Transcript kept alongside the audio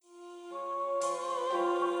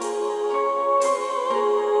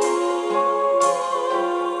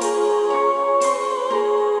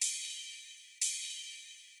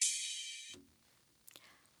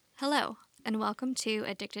welcome to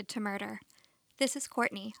Addicted to Murder. This is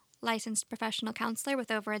Courtney, licensed professional counselor with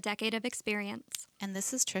over a decade of experience. And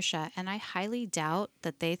this is Trisha, and I highly doubt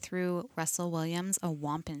that they threw Russell Williams a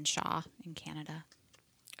Wampenshaw in Canada.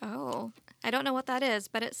 Oh, I don't know what that is,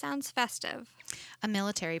 but it sounds festive. A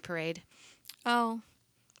military parade. Oh,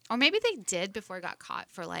 Or maybe they did before he got caught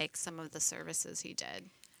for, like, some of the services he did.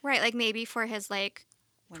 right, like maybe for his,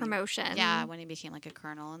 When promotion. when he became, like, a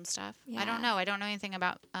colonel and stuff. Yeah. I don't know. I don't know anything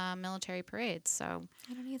about military parades, so...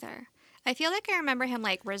 I don't either. I feel like I remember him,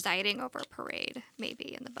 residing over a parade,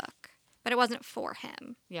 maybe, in the book. But it wasn't for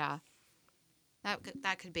him. Yeah.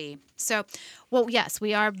 That could be. So, well, yes,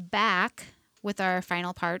 we are back with our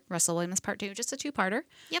final part, Russell Williams Part 2, just a two-parter.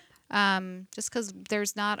 Yep. Just because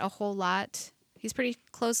there's not a whole lot. He's pretty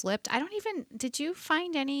close-lipped. Did you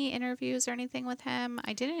find any interviews or anything with him?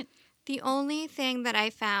 I didn't. The only thing that I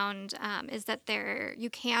found is that you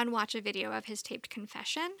can watch a video of his taped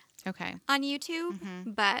confession Okay. on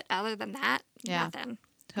YouTube, but other than that, Yeah, nothing.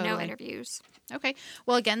 totally. No interviews. Okay.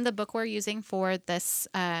 Well, again, the book we're using for this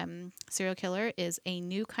serial killer is A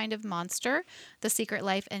New Kind of Monster, The Secret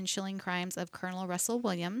Life and Chilling Crimes of Colonel Russell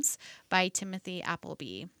Williams by Timothy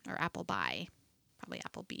Appleby, or Appleby. Probably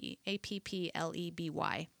Appleby.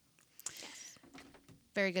 Appleby.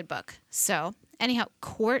 Very good book. So, anyhow,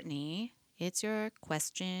 Courtney, it's your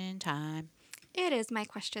question time. It is my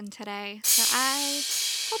question today, so I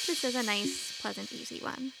hope this is a nice, pleasant, easy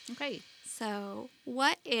one. Okay. So,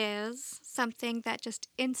 what is something that just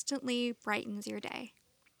instantly brightens your day?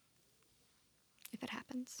 If it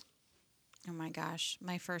happens. Oh my gosh.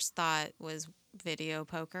 My first thought was video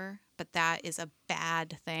poker, but that is a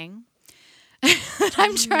bad thing that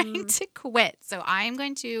I'm trying to quit. So I'm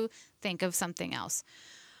going to think of something else.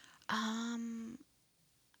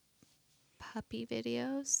 Puppy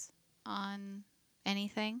videos on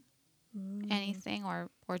anything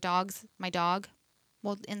or dogs. My dog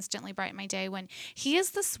will instantly brighten my day when he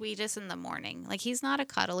is the sweetest in the morning. Like, he's not a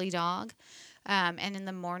cuddly dog. And in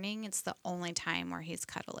the morning, it's the only time where he's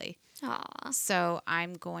cuddly. Aw, So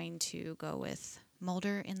I'm going to go with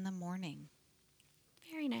Mulder in the morning.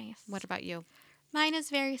 very nice. What about you? Mine is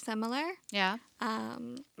very similar. Yeah?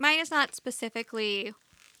 Mine is not specifically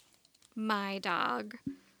my dog.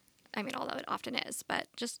 I mean, although it often is, but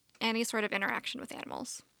just any sort of interaction with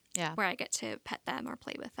animals Yeah. where I get to pet them or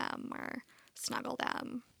play with them or snuggle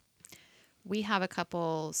them. We have a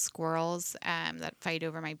couple squirrels that fight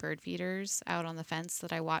over my bird feeders out on the fence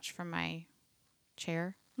that I watch from my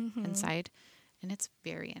chair inside. And it's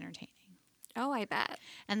very entertaining. Oh, I bet.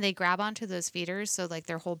 And they grab onto those feeders so, like,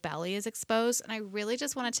 their whole belly is exposed. And I really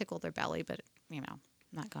just want to tickle their belly, but, I'm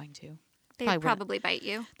not going to. They'd probably bite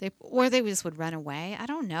you. Or they just would run away. I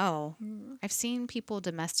don't know. I've seen people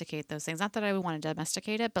domesticate those things. Not that I would want to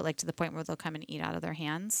domesticate it, but, like, to the point where they'll come and eat out of their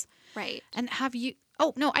hands. Right. And have you...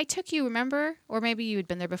 Oh, no, I took you, remember? Or maybe you had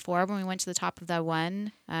been there before when we went to the top of that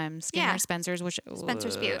one, Yeah. Spencer's, which...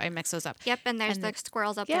 Spencer's Butte. I mix those up. Yep, and there's And the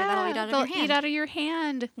squirrels up there that'll eat out of they'll your hand. eat out of your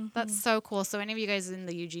hand. That's so cool. So any of you guys in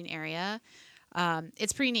the Eugene area,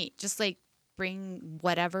 it's pretty neat. Just, like, bring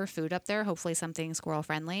whatever food up there, hopefully something squirrel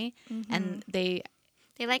friendly. And they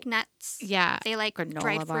like nuts. Yeah. They like granola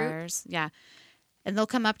dried fruit. bars. Yeah. And they'll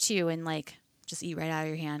come up to you and, like, just eat right out of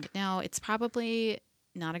your hand. Now, it's probably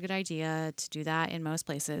not a good idea to do that in most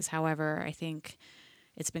places. However, I think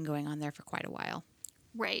it's been going on there for quite a while.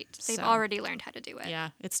 Right. They've So- already learned how to do it. Yeah.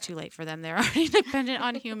 It's too late for them. They're already dependent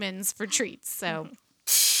on humans for treats. So,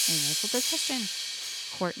 anyways, well, good question.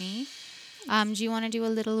 Courtney, do you want to do a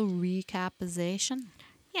little recapization?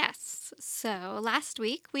 Yes. So last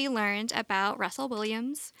week we learned about Russell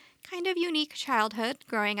Williams' kind of unique childhood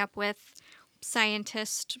growing up with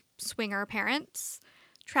scientist swinger parents,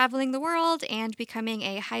 traveling the world, and becoming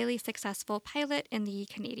a highly successful pilot in the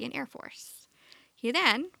Canadian Air Force. He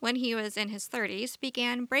then, when he was in his 30s,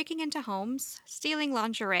 began breaking into homes, stealing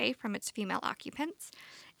lingerie from its female occupants,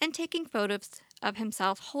 and taking photos of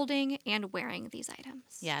himself holding and wearing these items.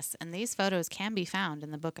 Yes. And these photos can be found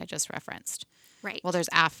in the book I just referenced. Right. Well, there's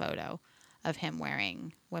a photo of him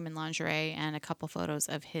wearing women lingerie and a couple photos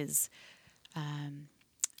of his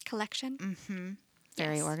collection.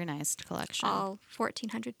 very Yes. organized collection. All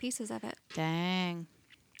 1,400 pieces of it. Dang.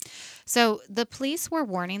 So the police were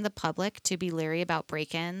warning the public to be leery about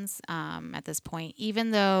break-ins at this point,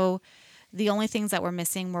 even though The only things that were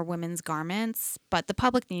missing were women's garments, but the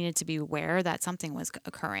public needed to be aware that something was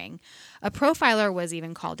occurring. A profiler was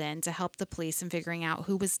even called in to help the police in figuring out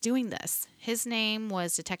who was doing this. His name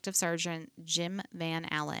was Detective Sergeant Jim Van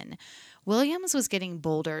Allen. Williams was getting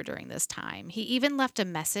bolder during this time. He even left a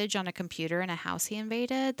message on a computer in a house he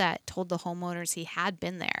invaded that told the homeowners he had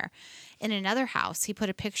been there. In another house, he put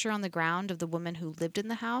a picture on the ground of the woman who lived in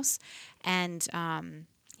the house, and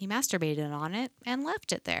he masturbated on it and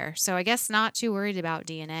left it there. So I guess not too worried about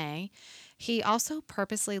DNA. He also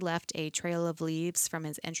purposely left a trail of leaves from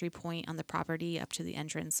his entry point on the property up to the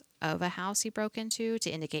entrance of a house he broke into to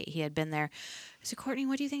indicate he had been there. So, Courtney,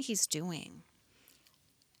 what do you think he's doing?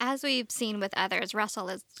 As we've seen with others, Russell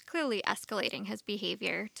is clearly escalating his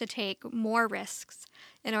behavior to take more risks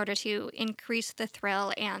in order to increase the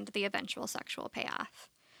thrill and the eventual sexual payoff.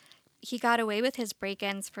 He got away with his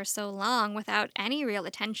break-ins for so long without any real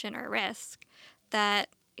attention or risk that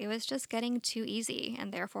it was just getting too easy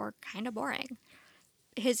and therefore kind of boring.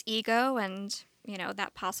 His ego and,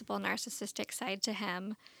 that possible narcissistic side to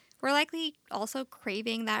him were likely also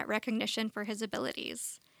craving that recognition for his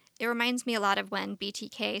abilities. It reminds me a lot of when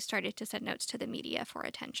BTK started to send notes to the media for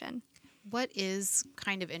attention. What is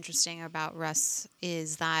kind of interesting about Russ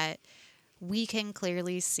is that we can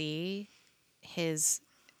clearly see his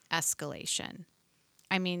escalation.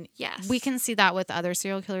 I mean, Yes. we can see that with other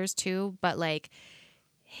serial killers too, but like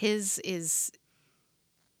his is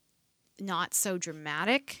not so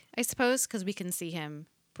dramatic, I suppose, because we can see him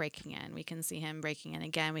breaking in. We can see him breaking in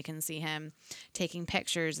again. We can see him taking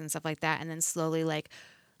pictures and stuff like that. And then slowly, like,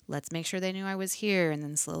 let's make sure they knew I was here. And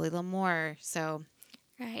then slowly a little more. So.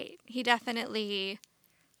 Right. He definitely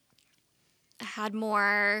had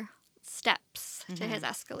more steps to his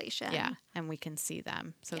escalation. Yeah. And we can see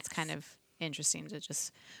them. So Yes. It's kind of interesting to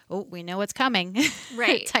just, we know what's coming.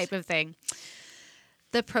 Right. type of thing.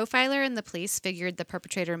 The profiler and the police figured the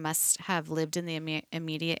perpetrator must have lived in the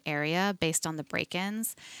immediate area based on the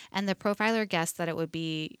break-ins, and the profiler guessed that it would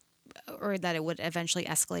eventually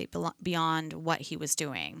escalate beyond what he was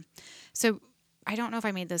doing. So I don't know if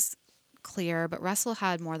I made this clear, but Russell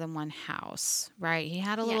had more than one house, right? He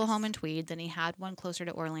had a little Yes. home in Tweed, then he had one closer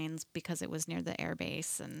to Orleans because it was near the air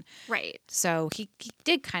base, and Right. so he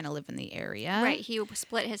did kind of live in the area. Right. He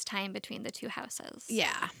split his time between the two houses.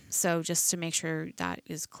 Yeah. So just to make sure that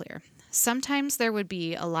is clear. Sometimes there would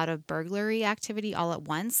be a lot of burglary activity all at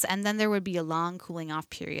once, and then there would be a long cooling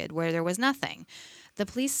off period where there was nothing. The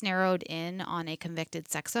police narrowed in on a convicted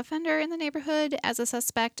sex offender in the neighborhood as a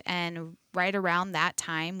suspect, and right around that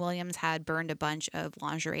time, Williams had burned a bunch of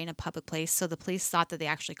lingerie in a public place, so the police thought that they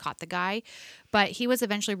actually caught the guy, but he was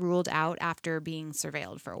eventually ruled out after being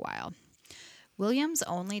surveilled for a while. Williams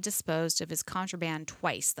only disposed of his contraband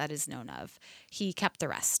twice that is known of. He kept the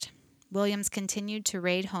rest. Williams continued to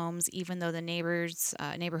raid homes even though the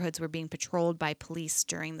neighborhoods were being patrolled by police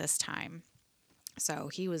during this time. So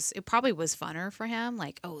it probably was funner for him,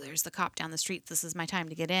 like, oh, there's the cop down the street, this is my time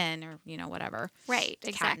to get in, or, whatever. Right, Cat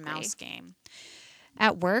exactly. and mouse game.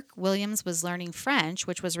 At work, Williams was learning French,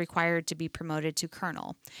 which was required to be promoted to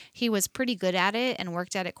colonel. He was pretty good at it and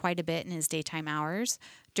worked at it quite a bit in his daytime hours.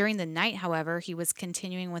 During the night, however, he was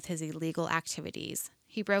continuing with his illegal activities.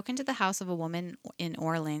 He broke into the house of a woman in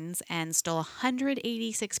Orleans and stole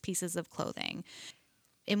 186 pieces of clothing.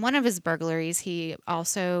 In one of his burglaries, he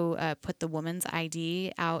also put the woman's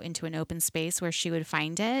ID out into an open space where she would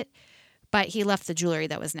find it, but he left the jewelry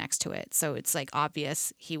that was next to it. So it's like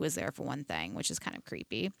obvious he was there for one thing, which is kind of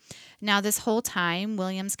creepy. Now, this whole time,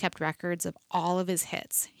 Williams kept records of all of his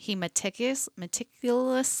hits. He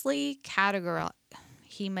meticulously cataloged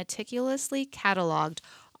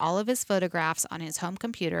all of his photographs on his home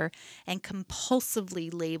computer and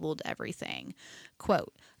compulsively labeled everything.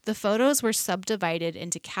 Quote, the photos were subdivided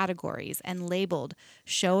into categories and labeled,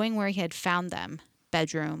 showing where he had found them: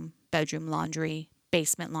 bedroom laundry,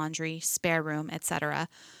 basement laundry, spare room, etc.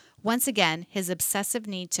 Once again, his obsessive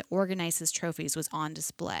need to organize his trophies was on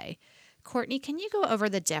display. Courtney, can you go over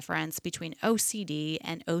the difference between OCD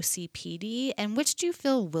and OCPD, and which do you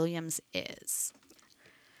feel Williams is?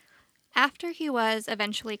 After he was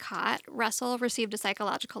eventually caught, Russell received a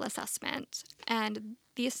psychological assessment, and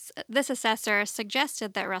this assessor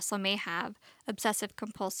suggested that Russell may have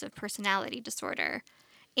obsessive-compulsive personality disorder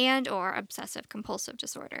and or obsessive-compulsive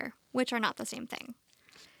disorder, which are not the same thing.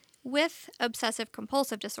 With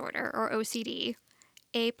obsessive-compulsive disorder, or OCD,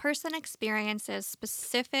 a person experiences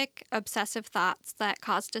specific obsessive thoughts that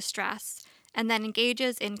cause distress and then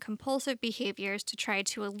engages in compulsive behaviors to try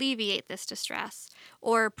to alleviate this distress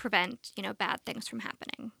or prevent, bad things from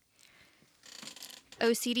happening.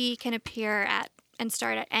 OCD can appear at and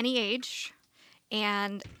start at any age,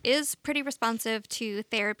 and is pretty responsive to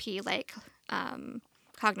therapy like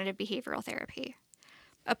cognitive behavioral therapy.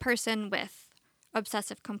 A person with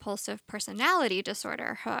obsessive compulsive personality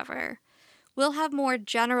disorder, however, will have more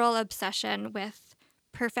general obsession with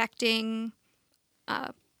perfecting,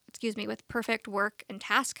 with perfect work and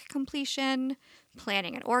task completion,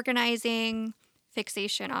 planning and organizing,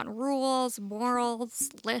 fixation on rules, morals,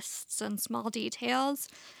 lists, and small details,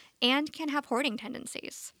 and can have hoarding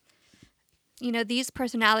tendencies. These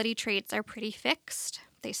personality traits are pretty fixed.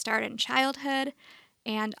 They start in childhood,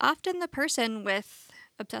 and often the person with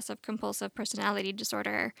obsessive compulsive personality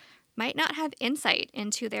disorder might not have insight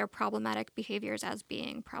into their problematic behaviors as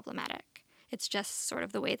being problematic. It's just sort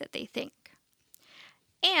of the way that they think.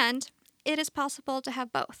 And it is possible to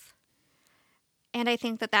have both. And I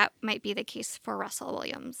think that that might be the case for Russell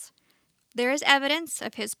Williams. There is evidence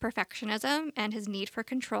of his perfectionism and his need for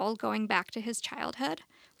control going back to his childhood,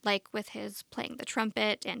 like with his playing the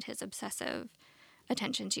trumpet and his obsessive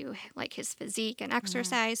attention to like his physique and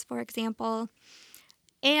exercise, for example.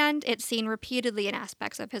 And it's seen repeatedly in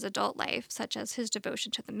aspects of his adult life, such as his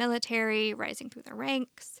devotion to the military, rising through the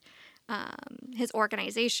ranks, his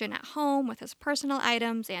organization at home with his personal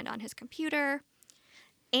items and on his computer.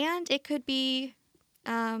 And it could be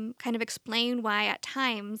kind of explain why at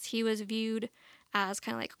times he was viewed as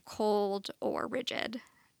kind of like cold or rigid,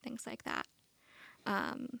 things like that.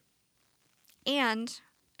 And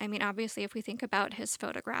I mean, obviously, if we think about his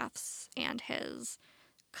photographs and his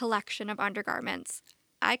collection of undergarments,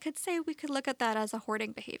 I could say we could look at that as a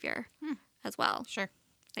hoarding behavior as well. Sure.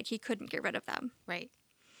 Like he couldn't get rid of them. Right.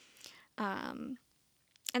 And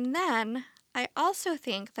then I also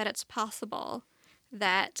think that it's possible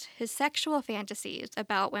that his sexual fantasies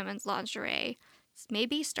about women's lingerie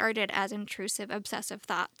maybe started as intrusive, obsessive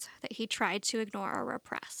thoughts that he tried to ignore or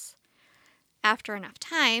repress. After enough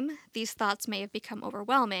time, these thoughts may have become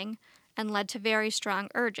overwhelming and led to very strong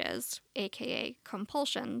urges, aka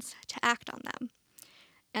compulsions, to act on them.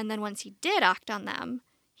 And then once he did act on them,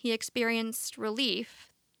 he experienced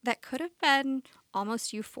relief that could have been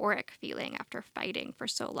almost euphoric feeling after fighting for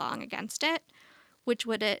so long against it, which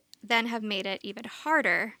would then have made it even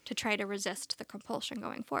harder to try to resist the compulsion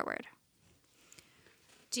going forward.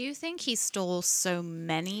 Do you think he stole so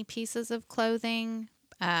many pieces of clothing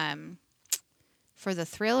for the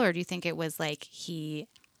thrill, or do you think it was like he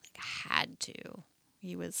had to?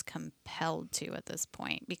 He was compelled to at this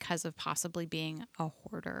point because of possibly being a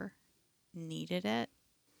hoarder, needed it?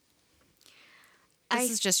 This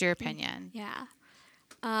is just your opinion. Yeah.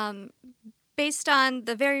 Based on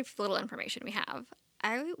the very little information we have,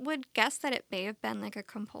 I would guess that it may have been like a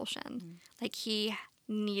compulsion. Like he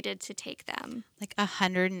needed to take them. Like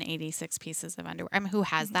 186 pieces of underwear. I mean, who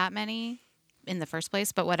has that many in the first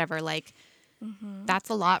place? But whatever, like, that's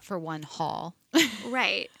a lot for one haul.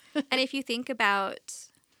 Right. And if you think about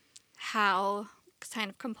how kind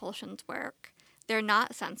of compulsions work, they're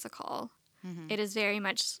not sensical. It is very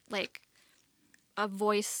much like a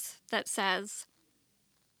voice that says,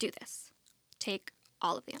 do this. Take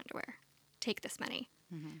all of the underwear. Take this many.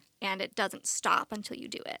 And it doesn't stop until you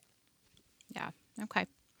do it. Yeah. Okay.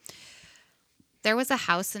 There was a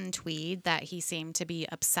house in Tweed that he seemed to be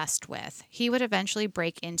obsessed with. He would eventually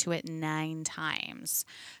break into it 9 times.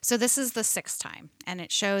 So this is the 6th time, and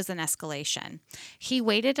it shows an escalation. He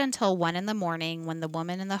waited until 1 a.m. when the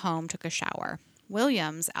woman in the home took a shower.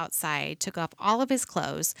 Williams, outside, took off all of his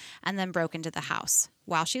clothes and then broke into the house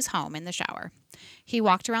while she's home in the shower. He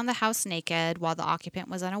walked around the house naked while the occupant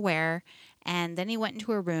was unaware, and then he went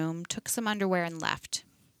into her room, took some underwear, and left.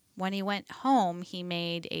 When he went home, he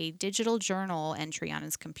made a digital journal entry on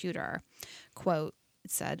his computer. Quote,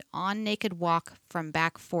 it said, on naked walk from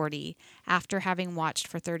back 40, after having watched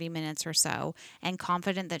for 30 minutes or so, and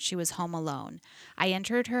confident that she was home alone. I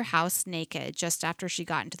entered her house naked just after she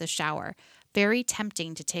got into the shower. Very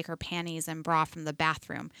tempting to take her panties and bra from the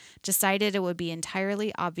bathroom. Decided it would be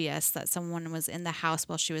entirely obvious that someone was in the house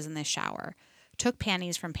while she was in the shower. Took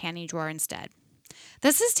panties from panty drawer instead.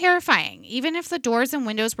 This is terrifying. Even if the doors and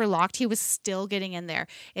windows were locked, he was still getting in there.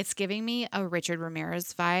 It's giving me a Richard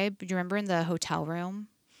Ramirez vibe. Do you remember in the hotel room?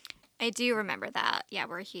 I do remember that. Yeah,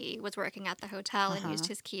 where he was working at the hotel and used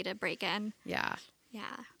his key to break in. Yeah.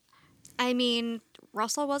 Yeah. I mean,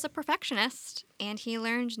 Russell was a perfectionist, and he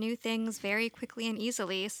learned new things very quickly and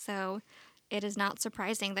easily, so it is not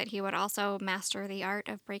surprising that he would also master the art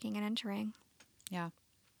of breaking and entering. Yeah.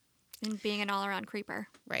 And being an all-around creeper.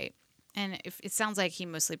 Right. And it sounds like he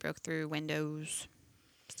mostly broke through windows,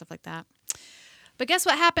 stuff like that. But guess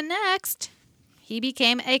what happened next? He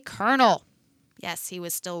became a colonel. Yes, he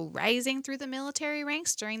was still rising through the military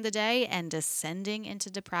ranks during the day and descending into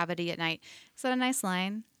depravity at night. Is that a nice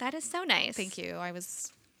line? That is so nice. Thank you. I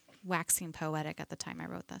was waxing poetic at the time I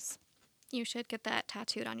wrote this. You should get that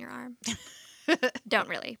tattooed on your arm. Don't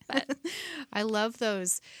really, but I love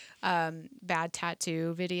those bad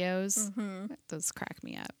tattoo videos. Those crack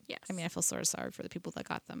me up. yes. I mean, I feel sort of sorry for the people that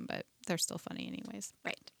got them, but they're still funny anyways.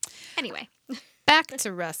 Right. Anyway, Back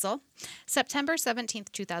to Russell. September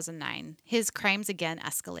 17th, 2009. His crimes again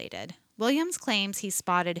escalated. Williams claims he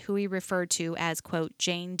spotted who he referred to as, quote,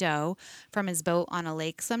 Jane Doe from his boat on a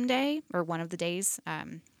lake someday, or one of the days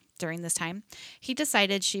during this time. He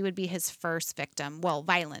decided she would be his first victim, well,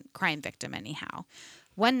 violent crime victim anyhow.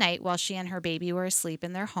 One night, while she and her baby were asleep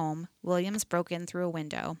in their home, Williams broke in through a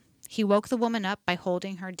window. He woke the woman up by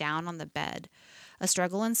holding her down on the bed. A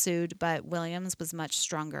struggle ensued, but Williams was much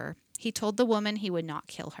stronger. He told the woman he would not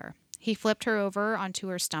kill her. He flipped her over onto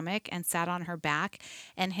her stomach and sat on her back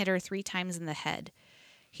and hit her 3 times in the head.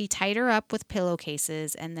 He tied her up with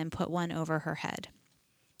pillowcases and then put one over her head.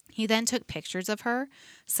 He then took pictures of her,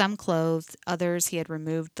 some clothed, others he had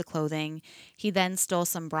removed the clothing. He then stole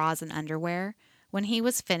some bras and underwear. When he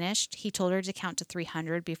was finished, he told her to count to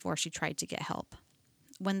 300 before she tried to get help.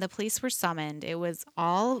 When the police were summoned, it was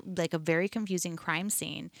all like a very confusing crime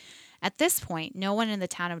scene. At this point, no one in the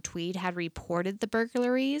town of Tweed had reported the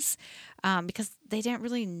burglaries because they didn't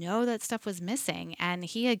really know that stuff was missing, and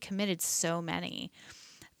he had committed so many.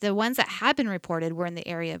 The ones that had been reported were in the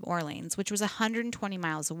area of Orleans, which was 120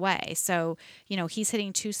 miles away. So, he's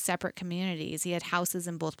hitting 2 separate communities. He had houses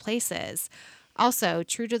in both places. Also,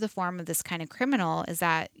 true to the form of this kind of criminal is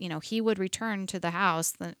that, he would return to the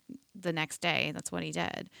house the next day. That's what he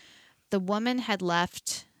did. The woman had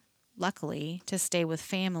left, luckily, to stay with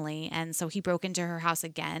family, and so he broke into her house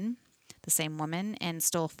again, the same woman, and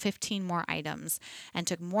stole 15 more items and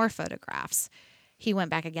took more photographs. He went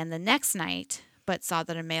back again the next night, but saw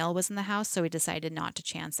that a male was in the house, so he decided not to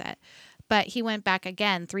chance it. But he went back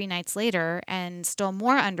again 3 nights later and stole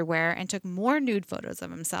more underwear and took more nude photos of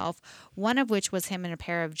himself, one of which was him in a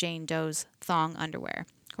pair of Jane Doe's thong underwear.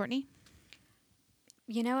 Courtney?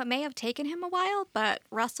 it may have taken him a while, but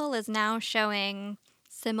Russell is now showing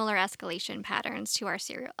similar escalation patterns to our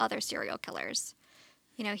other serial killers.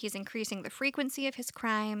 He's increasing the frequency of his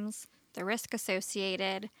crimes, the risk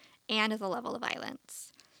associated, and the level of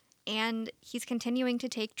violence. And he's continuing to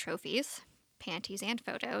take trophies, panties and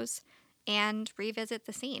photos, and revisit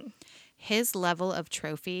the scene. His level of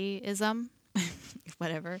trophyism,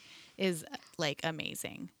 whatever, is like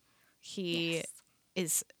amazing. He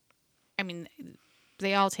is, I mean,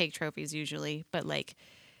 they all take trophies usually, but like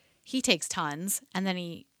he takes tons and then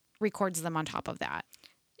he records them on top of that.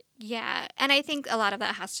 Yeah, and I think a lot of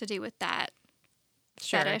that has to do with that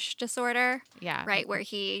fetish disorder. Yeah. Right, where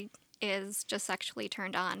he is just sexually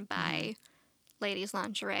turned on by ladies'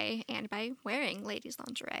 lingerie and by wearing ladies'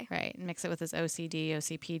 lingerie. Right. And mix it with his OCD,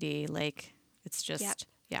 OCPD. Like, it's just,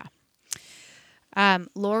 yeah.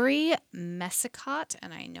 Lori Messicott,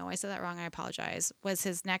 and I know I said that wrong, I apologize, was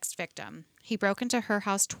his next victim. He broke into her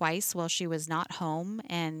house twice while she was not home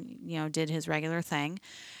and, did his regular thing.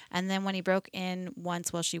 And then when he broke in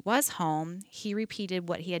once while she was home, he repeated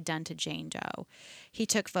what he had done to Jane Doe. He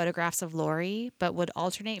took photographs of Lori, but would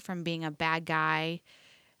alternate from being a bad guy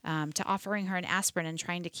to offering her an aspirin and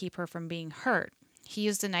trying to keep her from being hurt. He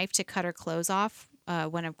used a knife to cut her clothes off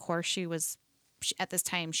when, of course, at this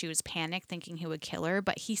time, she was panicked, thinking he would kill her.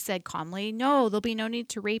 But he said calmly, "No, there'll be no need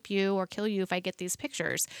to rape you or kill you if I get these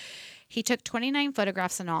pictures." He took 29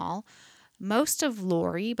 photographs in all, most of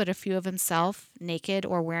Lori, but a few of himself, naked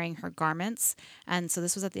or wearing her garments. And so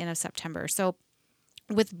this was at the end of September. So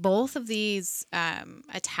with both of these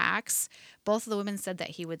attacks, both of the women said that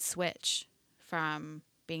he would switch from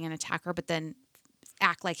being an attacker, but then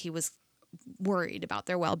act like he was worried about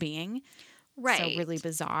their well-being. Right. So really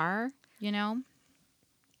bizarre,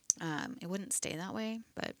 It wouldn't stay that way,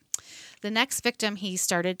 but the next victim he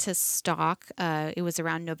started to stalk, it was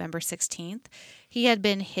around November 16th. He had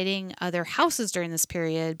been hitting other houses during this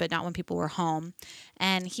period, but not when people were home.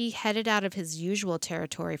 And he headed out of his usual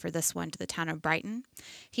territory for this one to the town of Brighton.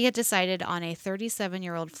 He had decided on a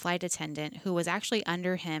 37-year-old flight attendant who was actually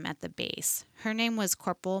under him at the base. Her name was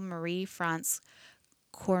Corporal Marie France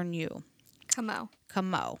Cornu. Camo.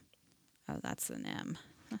 Oh, that's an M.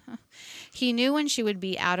 He knew when she would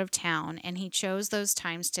be out of town, and he chose those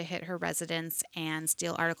times to hit her residence and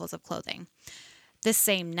steal articles of clothing. This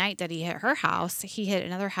same night that he hit her house, he hit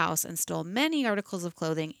another house and stole many articles of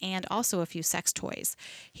clothing and also a few sex toys.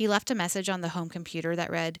 He left a message on the home computer that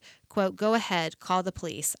read, quote, "Go ahead, call the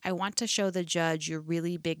police. I want to show the judge your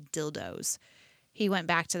really big dildos." He went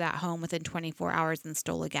back to that home within 24 hours and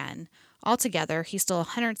stole again. Altogether, he stole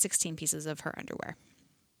 116 pieces of her underwear.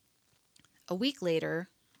 A week later,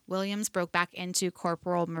 Williams broke back into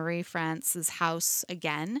Corporal Marie France's house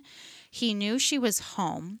again. He knew she was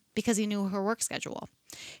home because he knew her work schedule.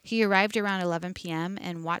 He arrived around 11 p.m.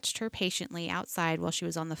 and watched her patiently outside while she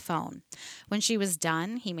was on the phone. When she was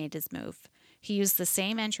done, he made his move. He used the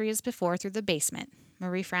same entry as before through the basement.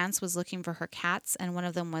 Marie France was looking for her cats, and one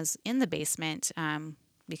of them was in the basement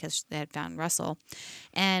because they had found Russell.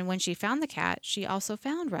 And when she found the cat, she also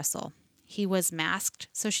found Russell. He was masked,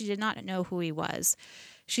 so she did not know who he was.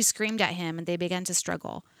 She screamed at him, and they began to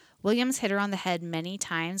struggle. Williams hit her on the head many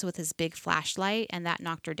times with his big flashlight, and that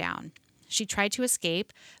knocked her down. She tried to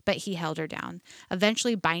escape, but he held her down,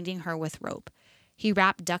 eventually binding her with rope. He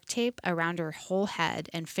wrapped duct tape around her whole head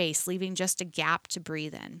and face, leaving just a gap to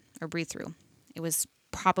breathe through. It was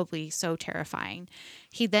probably so terrifying.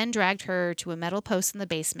 He then dragged her to a metal post in the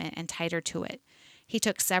basement and tied her to it. He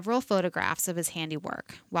took several photographs of his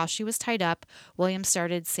handiwork. While she was tied up, William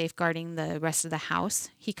started safeguarding the rest of the house.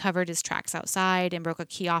 He covered his tracks outside and broke a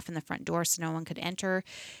key off in the front door so no one could enter.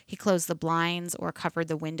 He closed the blinds or covered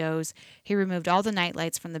the windows. He removed all the night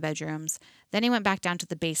lights from the bedrooms. Then he went back down to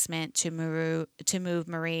the basement to move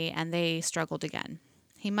Marie, and they struggled again.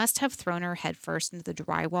 He must have thrown her headfirst into the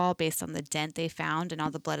drywall based on the dent they found and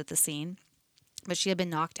all the blood at the scene. But she had been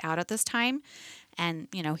knocked out at this time, and,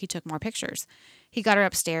 he took more pictures. He got her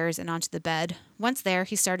upstairs and onto the bed. Once there,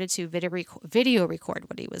 he started to video record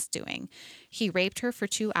what he was doing. He raped her for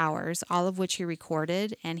 2 hours, all of which he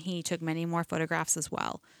recorded, and he took many more photographs as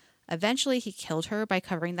well. Eventually, he killed her by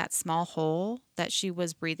covering that small hole that she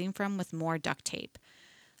was breathing from with more duct tape.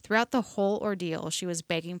 Throughout the whole ordeal, she was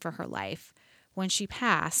begging for her life. When she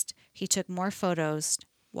passed, he took more photos,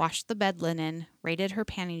 washed the bed linen, raided her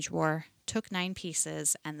panty drawer, took 9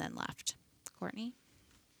 pieces, and then left. Courtney?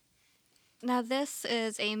 Now, this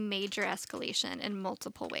is a major escalation in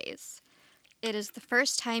multiple ways. It is the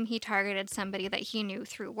first time he targeted somebody that he knew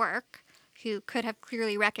through work, who could have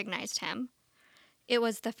clearly recognized him. It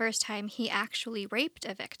was the first time he actually raped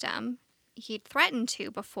a victim. He'd threatened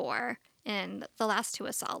to before in the last 2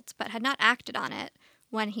 assaults, but had not acted on it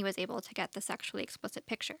when he was able to get the sexually explicit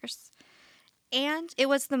pictures. And it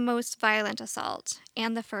was the most violent assault,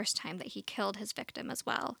 and the first time that he killed his victim as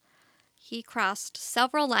well. He crossed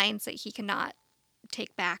several lines that he cannot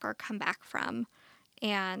take back or come back from,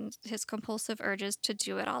 and his compulsive urges to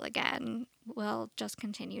do it all again will just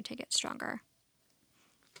continue to get stronger.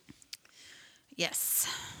 Yes.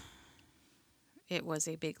 It was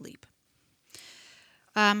a big leap.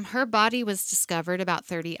 Her body was discovered about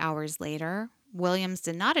 30 hours later. Williams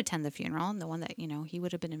did not attend the funeral, the one that, he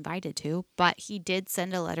would have been invited to, but he did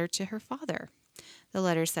send a letter to her father. The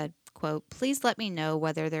letter said, quote, "Please let me know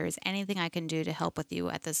whether there is anything I can do to help with you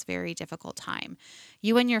at this very difficult time.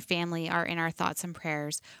 You and your family are in our thoughts and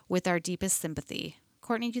prayers with our deepest sympathy."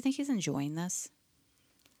 Courtney, do you think he's enjoying this?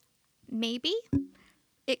 Maybe.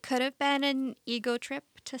 It could have been an ego trip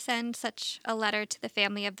to send such a letter to the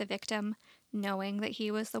family of the victim, knowing that he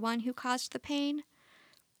was the one who caused the pain.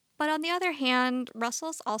 But on the other hand,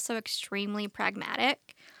 Russell's also extremely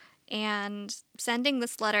pragmatic, and sending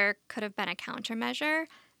this letter could have been a countermeasure,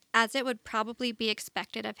 as it would probably be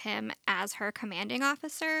expected of him as her commanding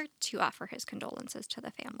officer to offer his condolences to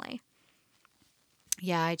the family.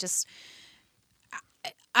 Yeah,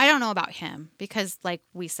 I don't know about him because, like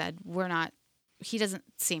we said, he doesn't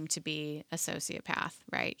seem to be a sociopath,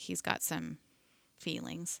 right? He's got some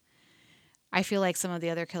feelings. I feel like some of the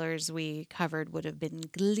other killers we covered would have been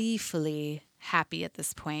gleefully happy at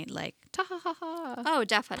this point, like, ta-ha-ha-ha. Oh,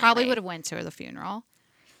 definitely. Probably would have went to the funeral.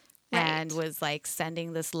 Right. And was like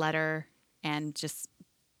sending this letter and just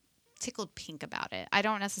tickled pink about it. I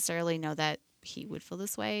don't necessarily know that he would feel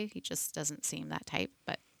this way. He just doesn't seem that type,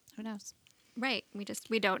 but who knows? Right.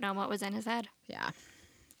 We don't know what was in his head. Yeah.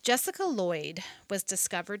 Jessica Lloyd was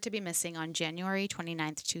discovered to be missing on January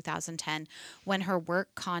 29th, 2010, when her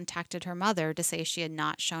work contacted her mother to say she had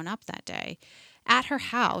not shown up that day. At her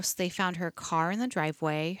house, they found her car in the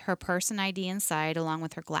driveway, her purse and ID inside, along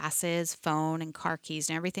with her glasses, phone, and car keys,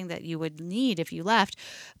 and everything that you would need if you left,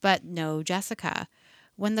 but no Jessica.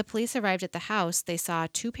 When the police arrived at the house, they saw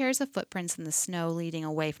 2 pairs of footprints in the snow leading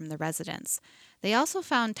away from the residence. They also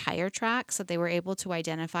found tire tracks that they were able to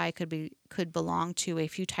identify could belong to a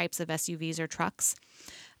few types of SUVs or trucks.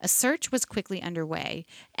 A search was quickly underway,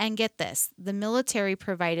 and get this, the military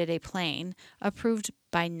provided a plane approved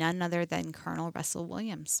by none other than Colonel Russell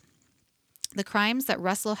Williams. The crimes that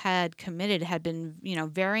Russell had committed had been,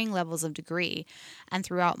 varying levels of degree and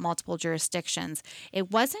throughout multiple jurisdictions.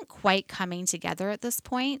 It wasn't quite coming together at this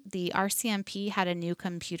point. The RCMP had a new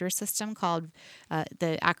computer system called,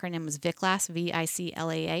 the acronym was VICLAS,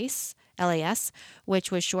 VICLAS,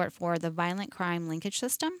 which was short for the Violent Crime Linkage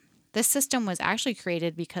System. This system was actually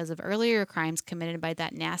created because of earlier crimes committed by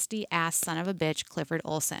that nasty ass son of a bitch, Clifford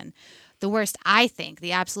Olson. The worst, I think,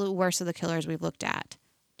 the absolute worst of the killers we've looked at.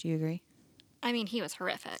 Do you agree? I mean, he was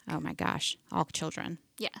horrific. Oh my gosh, all children.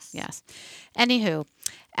 Yes. Yes. Anywho,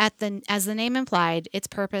 as the name implied, its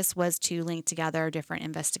purpose was to link together different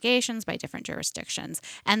investigations by different jurisdictions.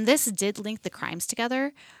 And this did link the crimes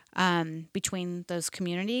together between those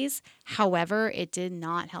communities. However, it did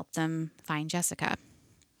not help them find Jessica.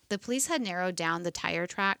 The police had narrowed down the tire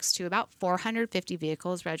tracks to about 450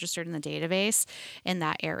 vehicles registered in the database in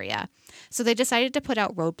that area. So they decided to put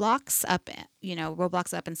out roadblocks up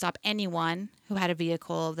and stop anyone who had a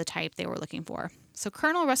vehicle of the type they were looking for. So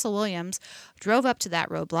Colonel Russell Williams drove up to that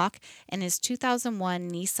roadblock in his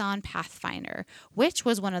 2001 Nissan Pathfinder, which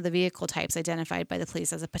was one of the vehicle types identified by the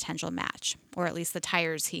police as a potential match, or at least the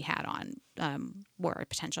tires he had on were a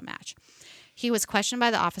potential match. He was questioned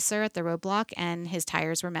by the officer at the roadblock, and his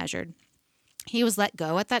tires were measured. He was let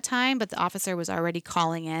go at that time, but the officer was already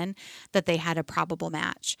calling in that they had a probable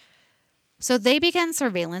match. So they began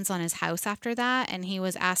surveillance on his house after that, and he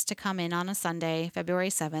was asked to come in on a Sunday, February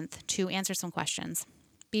 7th, to answer some questions.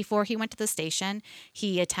 Before he went to the station,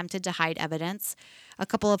 he attempted to hide evidence, a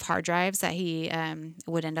couple of hard drives that he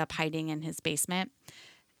would end up hiding in his basement.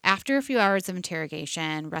 After a few hours of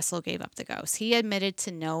interrogation, Russell gave up the ghost. He admitted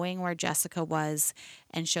to knowing where Jessica was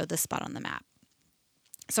and showed the spot on the map.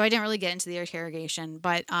 So I didn't really get into the interrogation,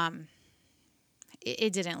 but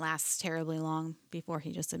it didn't last terribly long before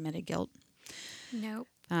he just admitted guilt. Nope.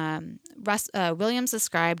 Williams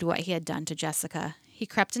described what he had done to Jessica. He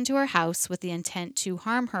crept into her house with the intent to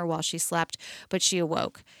harm her while she slept, but she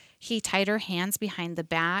awoke. He tied her hands behind her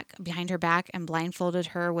back and blindfolded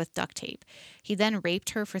her with duct tape. He then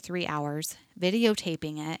raped her for 3 hours,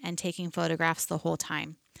 videotaping it and taking photographs the whole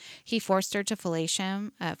time. He forced her to fillet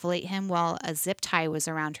him while a zip tie was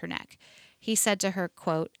around her neck. He said to her,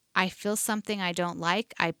 quote, "I feel something I don't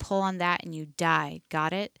like. I pull on that and you die.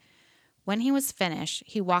 Got it?" When he was finished,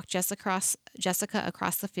 he walked Jessica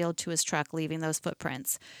across the field to his truck, leaving those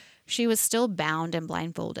footprints. She was still bound and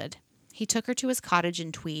blindfolded. He took her to his cottage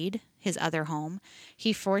in Tweed, his other home.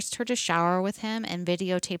 He forced her to shower with him and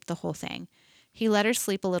videotaped the whole thing. He let her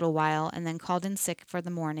sleep a little while and then called in sick for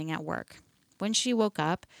the morning at work. When she woke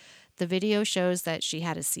up, the video shows that she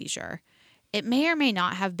had a seizure. It may or may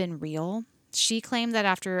not have been real. She claimed that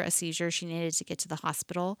after a seizure, she needed to get to the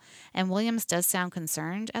hospital, and Williams does sound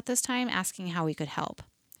concerned at this time, asking how he could help.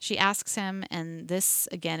 She asks him, and this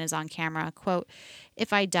again is on camera, quote,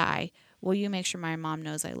 "If I die, will you make sure my mom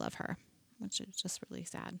knows I love her?" Which is just really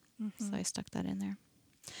sad. Mm-hmm. So I stuck that in there.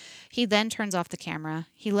 He then turns off the camera.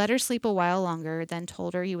 He let her sleep a while longer, then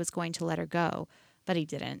told her he was going to let her go, but he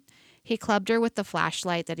didn't. He clubbed her with the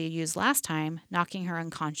flashlight that he used last time, knocking her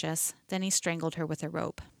unconscious. Then he strangled her with a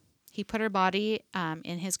rope. He put her body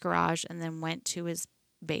in his garage and then went to his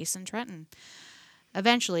base in Trenton.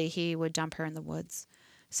 Eventually, he would dump her in the woods.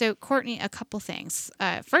 So, Courtney, a couple things.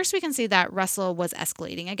 First, we can see that Russell was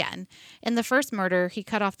escalating again. In the first murder, he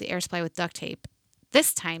cut off the air supply with duct tape.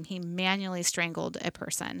 This time, he manually strangled a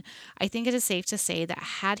person. I think it is safe to say that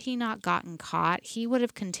had he not gotten caught, he would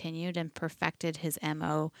have continued and perfected his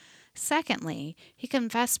MO. Secondly, he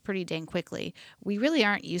confessed pretty dang quickly. We really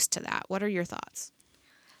aren't used to that. What are your thoughts?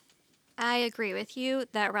 I agree with you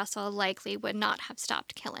that Russell likely would not have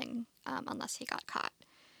stopped killing unless he got caught.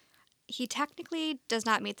 He technically does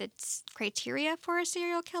not meet the criteria for a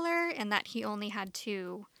serial killer in that he only had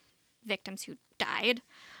 2 victims who died.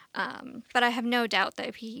 But I have no doubt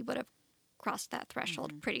that he would have crossed that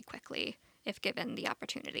threshold pretty quickly if given the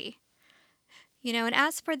opportunity. And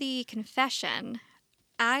as for the confession,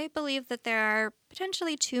 I believe that there are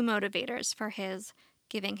potentially 2 motivators for his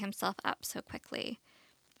giving himself up so quickly.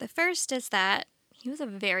 The first is that he was a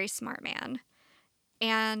very smart man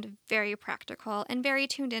and very practical and very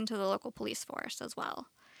tuned into the local police force as well.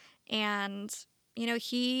 And,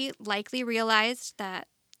 he likely realized that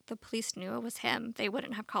the police knew it was him. They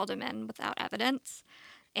wouldn't have called him in without evidence.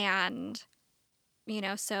 And,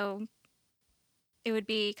 so it would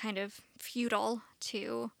be kind of futile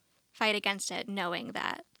to fight against it knowing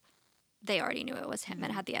that they already knew it was him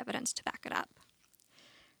and had the evidence to back it up.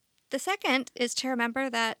 The second is to remember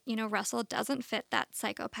that, Russell doesn't fit that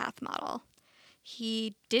psychopath model.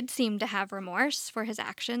 He did seem to have remorse for his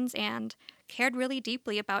actions and cared really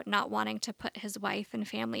deeply about not wanting to put his wife and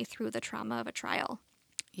family through the trauma of a trial.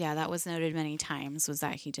 Yeah, that was noted many times, was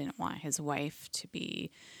that he didn't want his wife to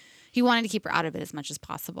be, he wanted to keep her out of it as much as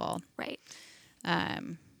possible. Right.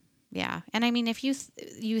 Yeah. And I mean, if you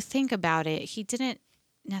think about it, he didn't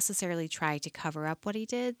necessarily try to cover up what he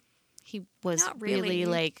did. He was Not really really.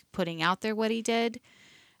 like putting out there what he did.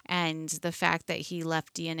 And the fact that he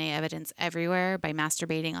left DNA evidence everywhere by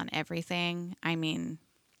masturbating on everything. I mean,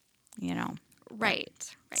 you know.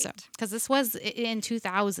 Right. Right. So, because this was in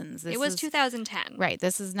 2000s. It was 2010. Right.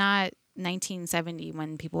 This is not 1970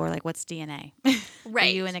 when people were like, what's DNA? Are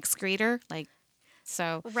Right. you an excretor? Like,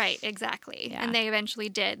 so. Right, exactly. Yeah. And they eventually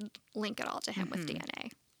did link it all to him with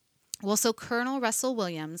DNA. Well, so Colonel Russell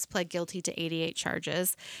Williams pled guilty to 88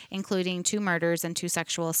 charges, including 2 murders and 2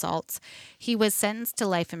 sexual assaults. He was sentenced to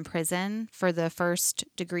life in prison for the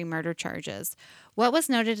first-degree murder charges. What was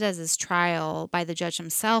noted as his trial by the judge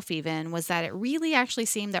himself even was that it really actually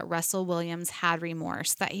seemed that Russell Williams had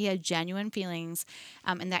remorse, that he had genuine feelings,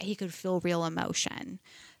 and that he could feel real emotion.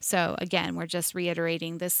 So again, we're just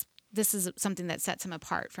reiterating this is something that sets him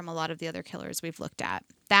apart from a lot of the other killers we've looked at.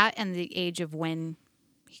 That and the age of when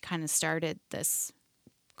he kind of started this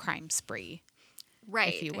crime spree,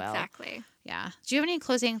 Right, if you will. exactly. Yeah. Do you have any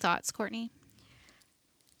closing thoughts, Courtney?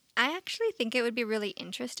 I actually think it would be really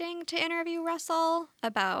interesting to interview Russell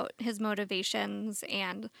about his motivations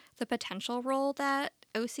and the potential role that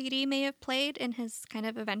OCD may have played in his kind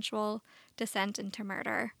of eventual descent into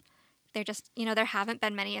murder. There haven't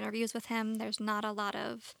been many interviews with him. There's not a lot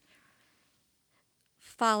of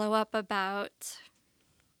follow-up about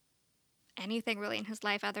anything really in his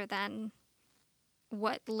life other than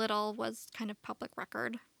what little was kind of public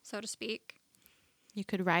record, so to speak. You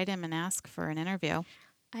could write him and ask for an interview.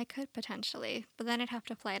 I could potentially, but then I'd have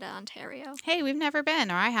to fly to Ontario. Hey, we've never been,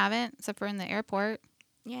 or I haven't, except for in the airport.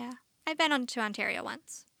 Yeah. I've been to Ontario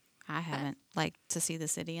once. I haven't, like, to see the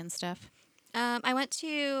city and stuff. I went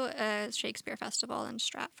to a Shakespeare festival in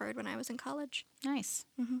Stratford when I was in college. Nice.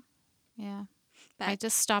 Mm-hmm. Yeah. But I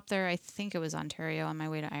just stopped there, I think it was Ontario, on my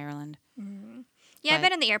way to Ireland. yeah, I've but-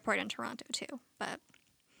 been in the airport in Toronto too. But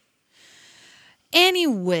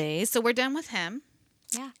Anyway, so we're done with him.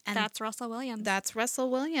 yeah, And that's Russell Williams. That's Russell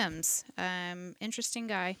Williams. Interesting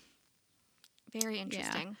guy. Very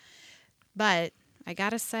interesting. But I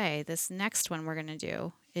gotta say, this next one we're gonna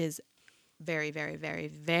do is very, very, very,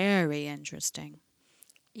 very interesting.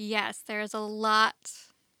 Yes, there's a lot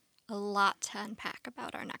to unpack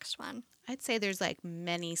about our next one. I'd say there's like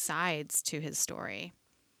many sides to his story.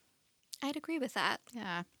 I'd agree with that.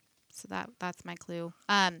 Yeah. So that's my clue.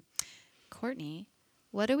 Courtney,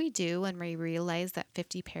 what do we do when we realize that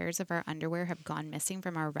 50 pairs of our underwear have gone missing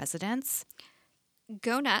from our residence?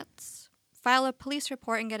 Go nuts, file a police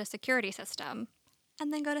report and get a security system,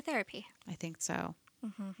 and then go to therapy. I think so.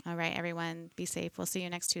 All right, everyone, be safe. We'll see you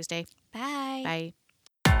next Tuesday. Bye. Bye.